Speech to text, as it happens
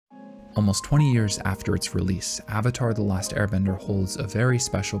Almost 20 years after its release, Avatar: The Last Airbender holds a very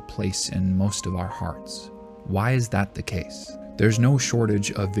special place in most of our hearts. Why is that the case? There's no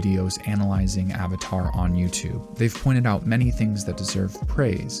shortage of videos analyzing Avatar on YouTube. They've pointed out many things that deserve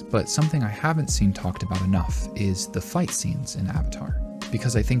praise, but something I haven't seen talked about enough is the fight scenes in Avatar.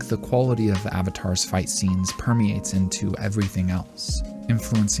 Because I think the quality of Avatar's fight scenes permeates into everything else,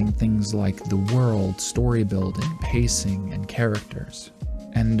 influencing things like the world, story building, pacing, and characters.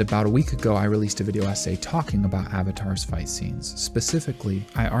 And about a week ago, I released a video essay talking about Avatar's fight scenes. Specifically,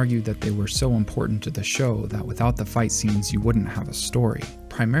 I argued that they were so important to the show that without the fight scenes, you wouldn't have a story.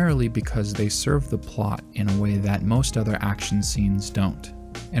 Primarily because they serve the plot in a way that most other action scenes don't.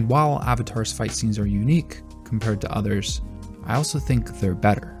 And while Avatar's fight scenes are unique compared to others, I also think they're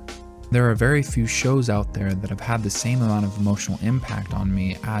better. There are very few shows out there that have had the same amount of emotional impact on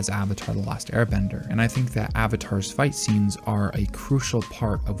me as Avatar: The Last Airbender, and I think that Avatar's fight scenes are a crucial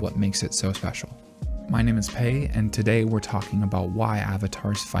part of what makes it so special. My name is Pei, and today we're talking about why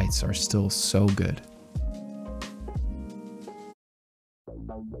Avatar's fights are still so good.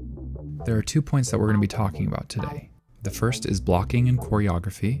 There are 2 points that we're going to be talking about today. The first is blocking and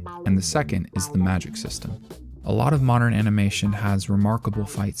choreography, and the second is the magic system. A lot of modern animation has remarkable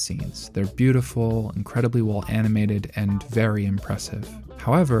fight scenes. They're beautiful, incredibly well animated, and very impressive.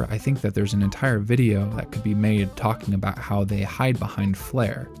 However, I think that there's an entire video that could be made talking about how they hide behind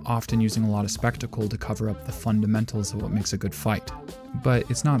flair, often using a lot of spectacle to cover up the fundamentals of what makes a good fight. But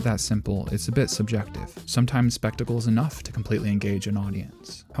it's not that simple, it's a bit subjective. Sometimes spectacle is enough to completely engage an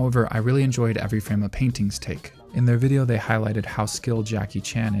audience. However, I really enjoyed Every Frame a Painting's take. In their video, they highlighted how skilled Jackie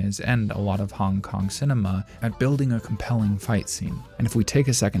Chan is, and a lot of Hong Kong cinema, at building a compelling fight scene. And if we take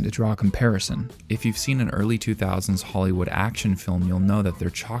a second to draw a comparison, if you've seen an early 2000s Hollywood action film, you'll know that they're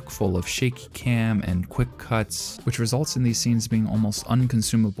chock full of shaky cam and quick cuts, which results in these scenes being almost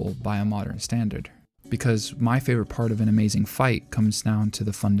unconsumable by a modern standard. Because my favorite part of an amazing fight comes down to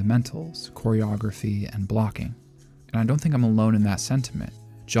the fundamentals, choreography, and blocking. And I don't think I'm alone in that sentiment.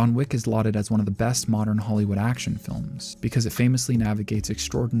 John Wick is lauded as one of the best modern Hollywood action films, because it famously navigates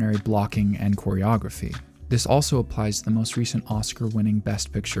extraordinary blocking and choreography. This also applies to the most recent Oscar-winning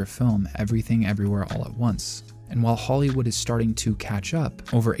Best Picture film, Everything Everywhere All at Once. And while Hollywood is starting to catch up,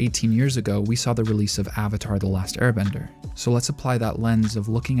 over 18 years ago we saw the release of Avatar: The Last Airbender. So let's apply that lens of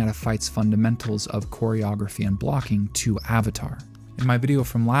looking at a fight's fundamentals of choreography and blocking to Avatar. In my video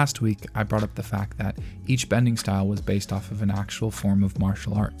from last week, I brought up the fact that each bending style was based off of an actual form of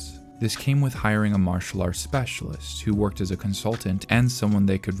martial arts. This came with hiring a martial arts specialist who worked as a consultant and someone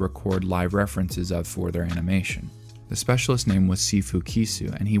they could record live references of for their animation. The specialist's name was Sifu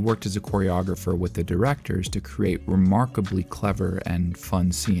Kisu, and he worked as a choreographer with the directors to create remarkably clever and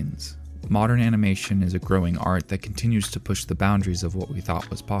fun scenes. Modern animation is a growing art that continues to push the boundaries of what we thought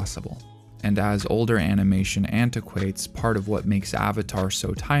was possible. And as older animation antiquates, part of what makes Avatar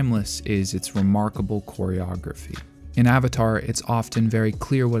so timeless is its remarkable choreography. In Avatar, it's often very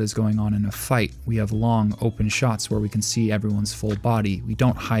clear what is going on in a fight. We have long, open shots where we can see everyone's full body. We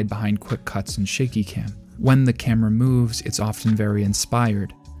don't hide behind quick cuts and shaky cam. When the camera moves, it's often very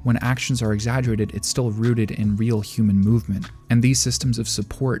inspired. When actions are exaggerated, it's still rooted in real human movement. And these systems of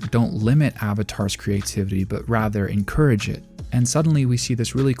support don't limit Avatar's creativity, but rather encourage it. And suddenly we see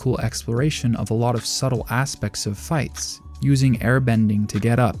this really cool exploration of a lot of subtle aspects of fights, using airbending to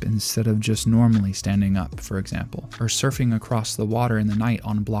get up instead of just normally standing up, for example, or surfing across the water in the night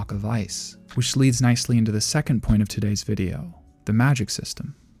on a block of ice, which leads nicely into the second point of today's video, the magic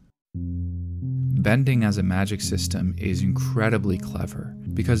system. Bending as a magic system is incredibly clever,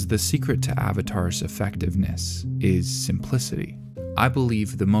 because the secret to Avatar's effectiveness is simplicity. I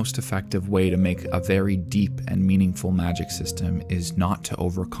believe the most effective way to make a very deep and meaningful magic system is not to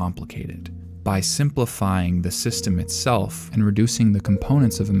overcomplicate it. By simplifying the system itself and reducing the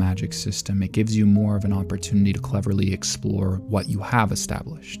components of a magic system, it gives you more of an opportunity to cleverly explore what you have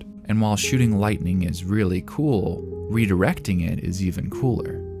established. And while shooting lightning is really cool, redirecting it is even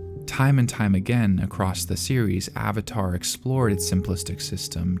cooler. Time and time again across the series, Avatar explored its simplistic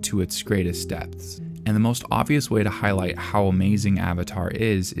system to its greatest depths. And the most obvious way to highlight how amazing Avatar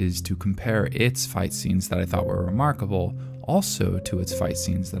is to compare its fight scenes that I thought were remarkable also to its fight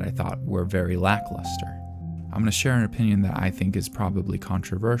scenes that I thought were very lackluster. I'm going to share an opinion that I think is probably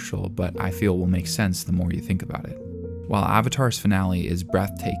controversial, but I feel will make sense the more you think about it. While Avatar's finale is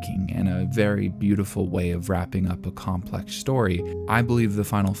breathtaking and a very beautiful way of wrapping up a complex story, I believe the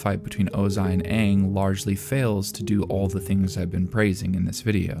final fight between Ozai and Aang largely fails to do all the things I've been praising in this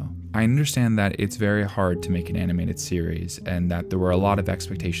video. I understand that it's very hard to make an animated series and that there were a lot of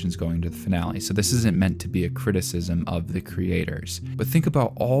expectations going to the finale, so this isn't meant to be a criticism of the creators. But think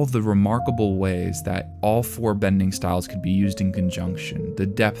about all the remarkable ways that all 4 bending styles could be used in conjunction, the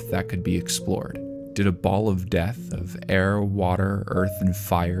depth that could be explored. Did a ball of death of air, water, earth, and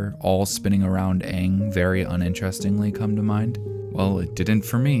fire all spinning around Aang very uninterestingly come to mind? Well, it didn't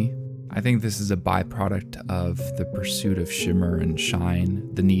for me. I think this is a byproduct of the pursuit of shimmer and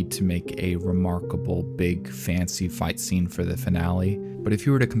shine, the need to make a remarkable, big, fancy fight scene for the finale. But if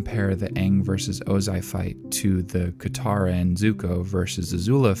you were to compare the Aang versus Ozai fight to the Katara and Zuko versus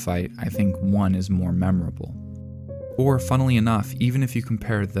Azula fight, I think one is more memorable. Or, funnily enough, even if you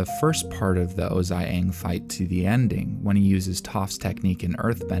compare the first part of the Ozai-Aang fight to the ending, when he uses Toph's technique in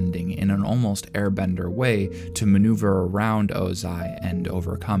earthbending in an almost airbender way to maneuver around Ozai and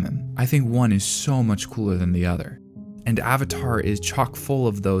overcome him, I think one is so much cooler than the other. And Avatar is chock full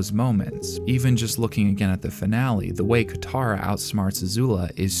of those moments. Even just looking again at the finale, the way Katara outsmarts Azula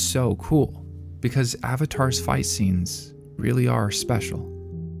is so cool, because Avatar's fight scenes really are special.